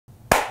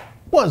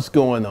What's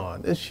going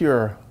on? It's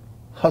your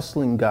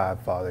hustling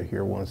godfather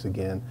here once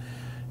again,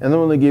 and I'm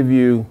going to give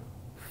you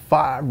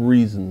 5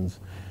 reasons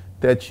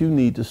that you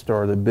need to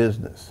start a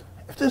business.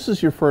 If this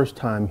is your first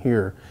time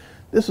here,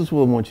 this is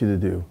what I want you to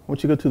do. I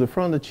want you to go to the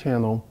front of the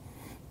channel,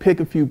 pick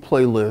a few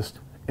playlists,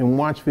 and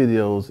watch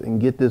videos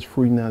and get this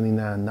free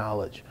 99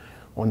 knowledge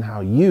on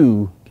how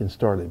you can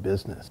start a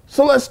business.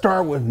 So let's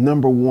start with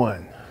number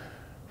 1,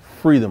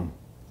 freedom.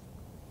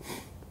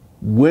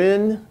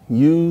 When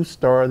you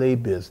start a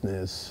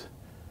business,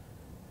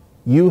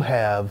 you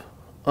have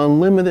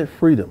unlimited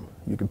freedom.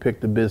 You can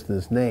pick the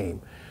business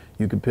name.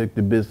 You can pick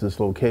the business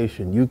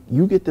location.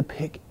 You get to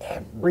pick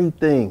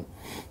everything.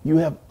 You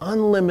have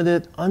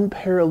unlimited,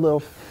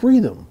 unparalleled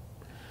freedom.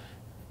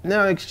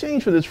 Now, in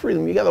exchange for this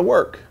freedom, you got to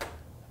work.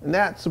 And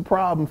that's a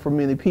problem for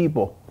many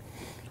people.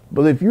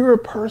 But if you're a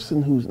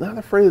person who's not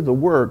afraid to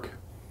work,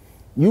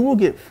 you will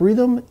get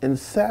freedom and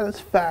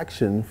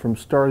satisfaction from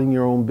starting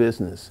your own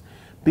business,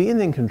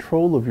 being in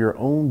control of your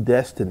own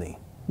destiny.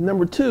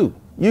 Number 2,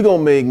 you're going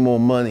to make more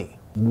money.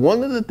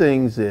 One of the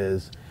things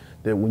is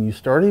that when you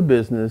start a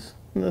business,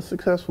 a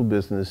successful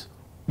business,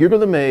 you're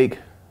going to make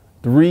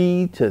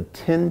 3 to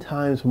 10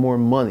 times more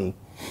money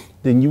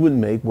than you would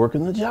make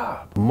working a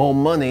job. More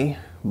money,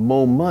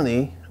 more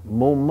money,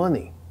 more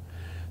money.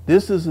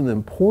 This is an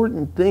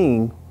important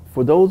thing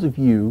for those of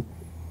you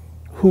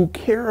who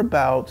care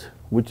about,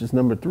 which is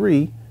number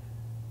 3,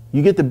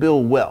 you get to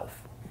build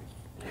wealth.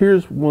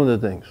 Here's one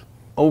of the things.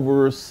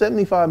 Over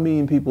 75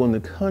 million people in the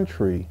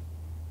country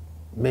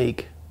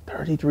make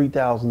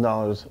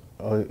 $33,000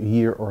 a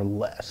year or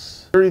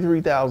less.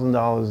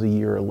 $33,000 a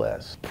year or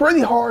less.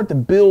 Pretty hard to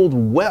build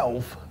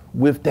wealth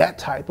with that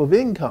type of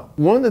income.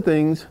 One of the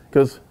things,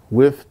 because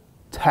with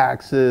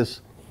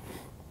taxes,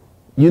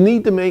 you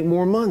need to make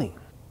more money.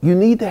 You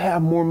need to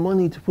have more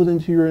money to put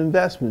into your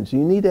investments. You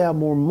need to have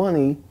more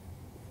money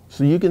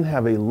so you can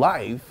have a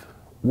life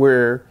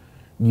where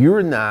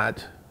you're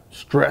not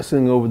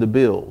stressing over the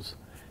bills.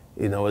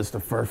 You know, it's the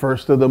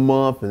first of the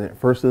month, and at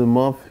first of the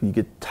month, you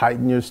get tight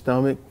in your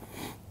stomach.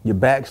 Your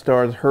back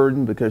starts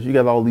hurting because you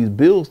got all these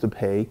bills to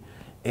pay,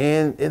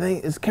 and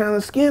it's kind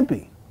of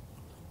skimpy.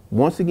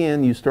 Once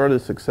again, you start a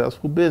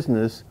successful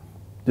business,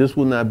 this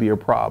will not be a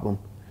problem.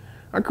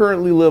 I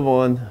currently live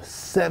on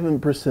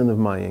 7% of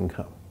my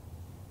income.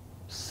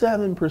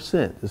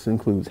 7%. This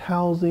includes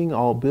housing,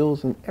 all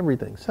bills, and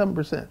everything.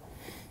 7%.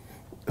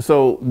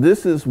 So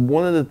this is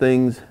one of the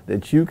things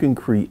that you can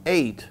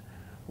create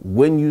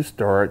when you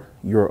start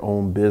your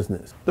own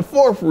business. The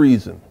 4th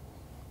reason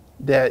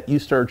that you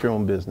start your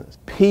own business,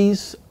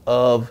 peace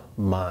of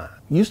mind.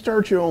 You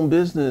start your own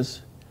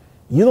business,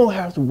 you don't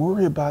have to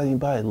worry about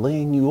anybody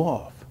laying you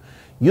off.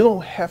 You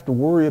don't have to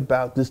worry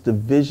about this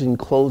division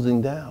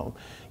closing down.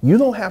 You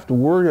don't have to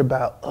worry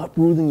about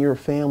uprooting your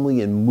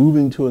family and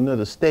moving to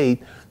another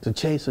state to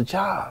chase a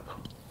job.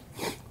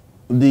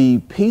 The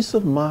peace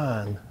of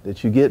mind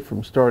that you get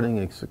from starting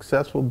a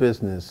successful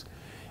business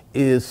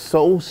is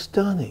so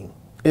stunning.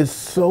 It's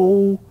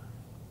so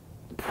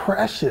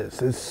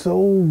precious. It's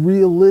so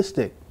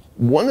realistic.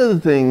 One of the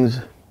things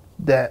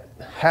that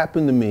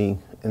happened to me,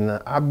 and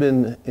I've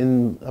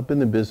been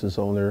a business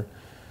owner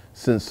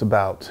since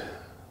about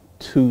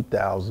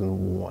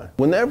 2001.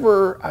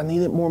 Whenever I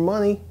needed more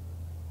money,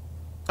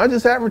 I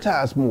just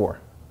advertised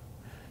more.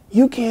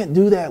 You can't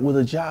do that with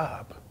a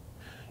job.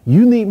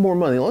 You need more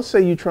money. Let's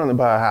say you're trying to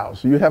buy a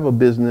house. You have a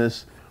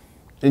business,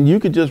 and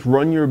you could just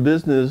run your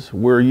business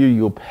where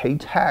you'll pay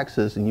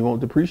taxes and you won't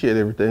depreciate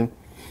everything,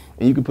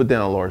 and you can put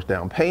down a large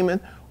down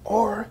payment.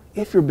 Or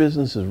if your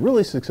business is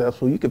really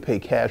successful, you could pay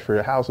cash for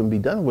your house and be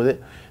done with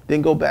it,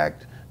 then go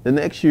back the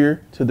next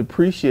year to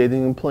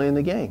depreciating and playing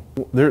the game.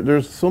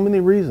 There's so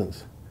many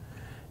reasons.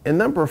 And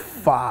number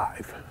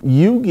 5,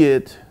 you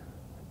get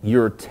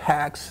your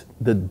tax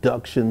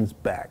deductions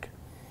back.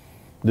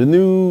 The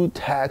new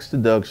tax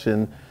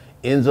deduction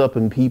ends up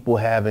in people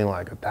having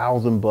like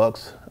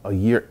 $1,000 a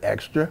year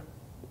extra.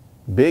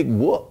 Big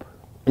whoop.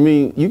 I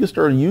mean, you can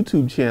start a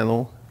YouTube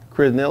channel,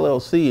 create an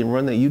LLC, and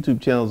run that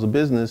YouTube channel as a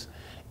business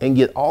and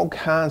get all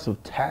kinds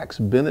of tax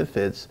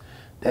benefits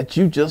that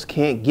you just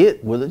can't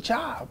get with a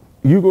job.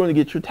 You're going to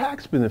get your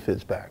tax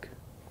benefits back.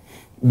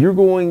 You're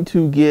going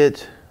to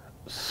get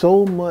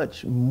so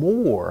much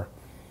more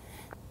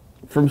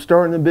from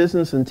starting a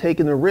business and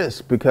taking a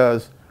risk,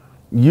 because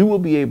you will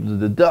be able to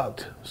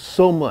deduct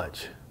so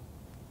much.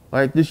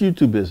 Like this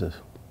YouTube business,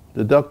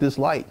 deduct this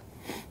light,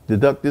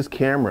 deduct this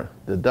camera,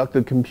 deduct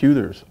the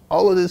computers.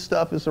 All of this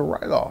stuff is a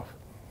write-off.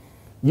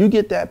 You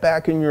get that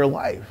back in your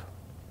life.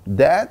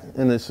 That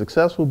and a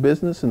successful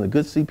business and a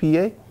good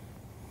CPA,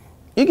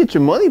 you get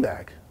your money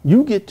back.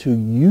 You get to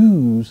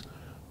use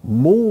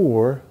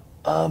more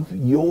of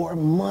your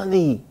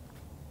money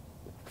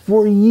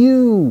for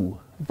you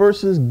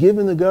versus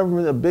giving the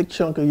government a big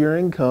chunk of your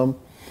income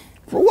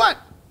for what?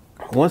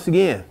 Once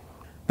again,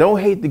 don't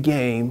hate the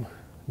game.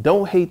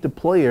 Don't hate the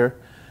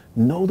player.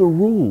 Know the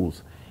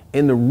rules.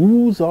 And the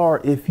rules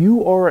are, if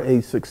you are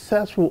a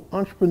successful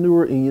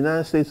entrepreneur in the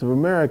United States of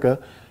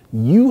America,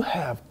 you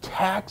have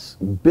tax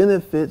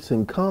benefits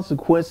and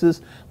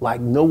consequences like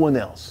no one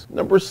else.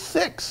 Number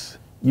 6,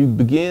 you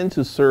begin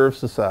to serve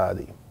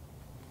society.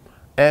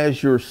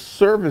 As your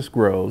service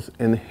grows,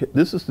 and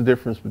this is the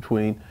difference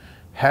between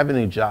having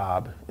a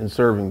job and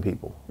serving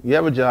people. You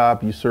have a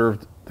job, you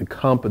serve the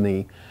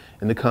company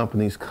and the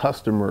company's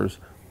customers.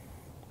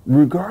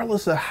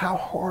 Regardless of how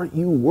hard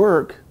you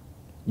work,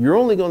 you're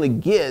only going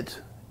to get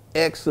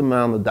X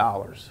amount of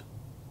dollars.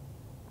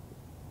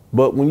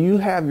 But when you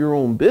have your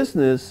own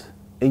business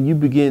and you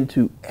begin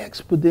to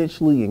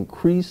exponentially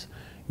increase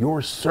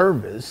your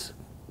service,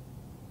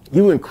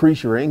 you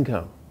increase your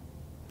income.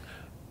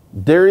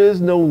 There is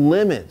no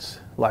limits.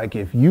 Like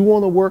if you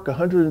want to work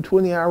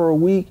 120-hour a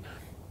week,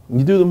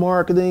 you do the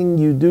marketing,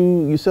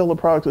 you sell the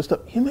products and stuff,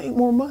 you make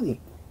more money.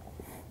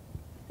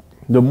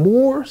 The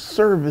more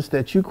service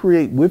that you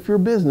create with your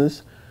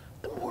business,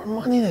 the more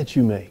money that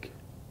you make.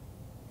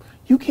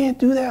 You can't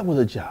do that with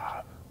a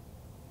job.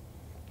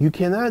 You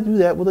cannot do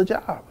that with a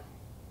job.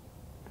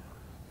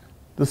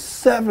 The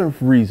 7th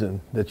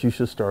reason that you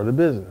should start a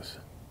business.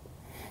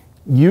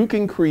 You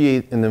can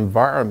create an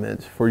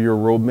environment for your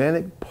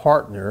romantic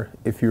partner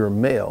if you're a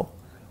male,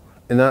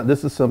 and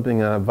this is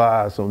something I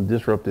advise on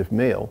Disruptive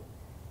Male,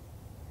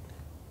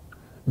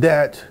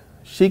 that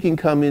she can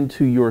come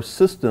into your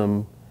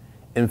system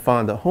and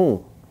find a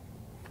home.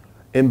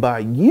 And by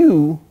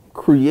you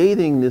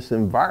creating this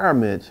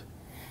environment,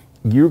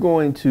 you're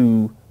going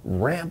to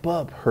ramp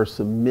up her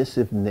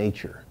submissive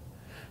nature.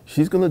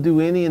 She's going to do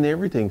any and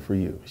everything for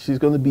you. She's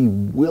going to be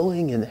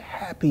willing and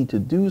happy to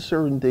do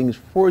certain things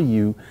for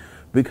you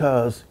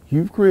because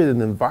you've created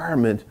an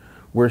environment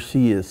where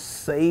she is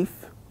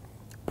safe,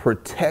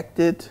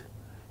 protected,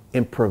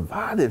 and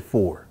provided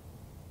for.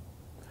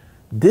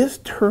 This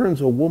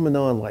turns a woman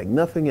on like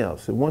nothing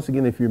else. And once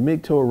again, if you're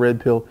MGTOW or red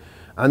pill,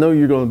 I know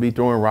you're going to be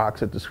throwing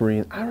rocks at the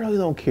screen. I really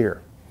don't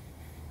care,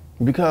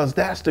 because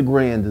that's the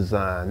grand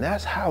design.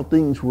 That's how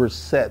things were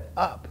set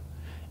up.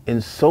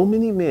 And so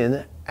many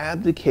men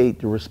abdicate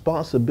the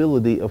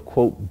responsibility of,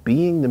 quote,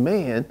 being the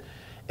man,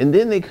 and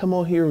then they come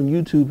on here on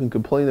YouTube and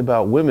complain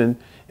about women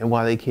and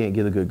why they can't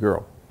get a good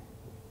girl.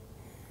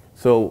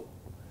 So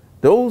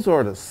those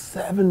are the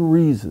 7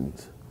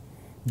 reasons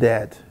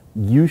that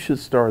you should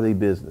start a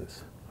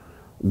business.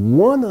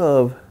 One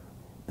of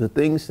the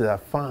things that I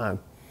find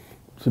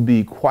to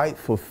be quite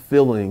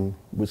fulfilling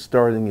with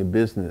starting a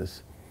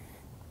business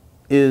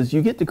is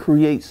you get to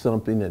create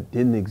something that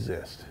didn't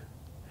exist.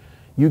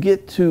 You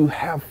get to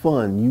have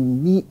fun. You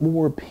meet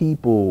more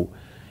people.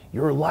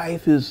 Your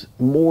life is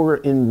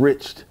more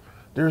enriched.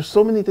 There's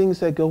so many things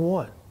that go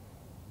on.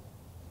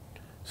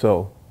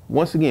 So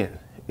once again,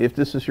 if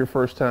this is your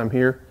first time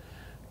here,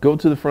 go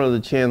to the front of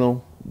the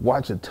channel,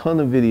 watch a ton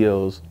of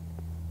videos,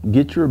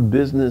 get your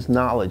business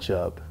knowledge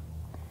up,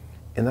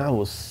 and I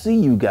will see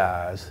you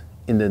guys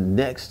in the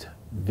next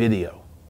video.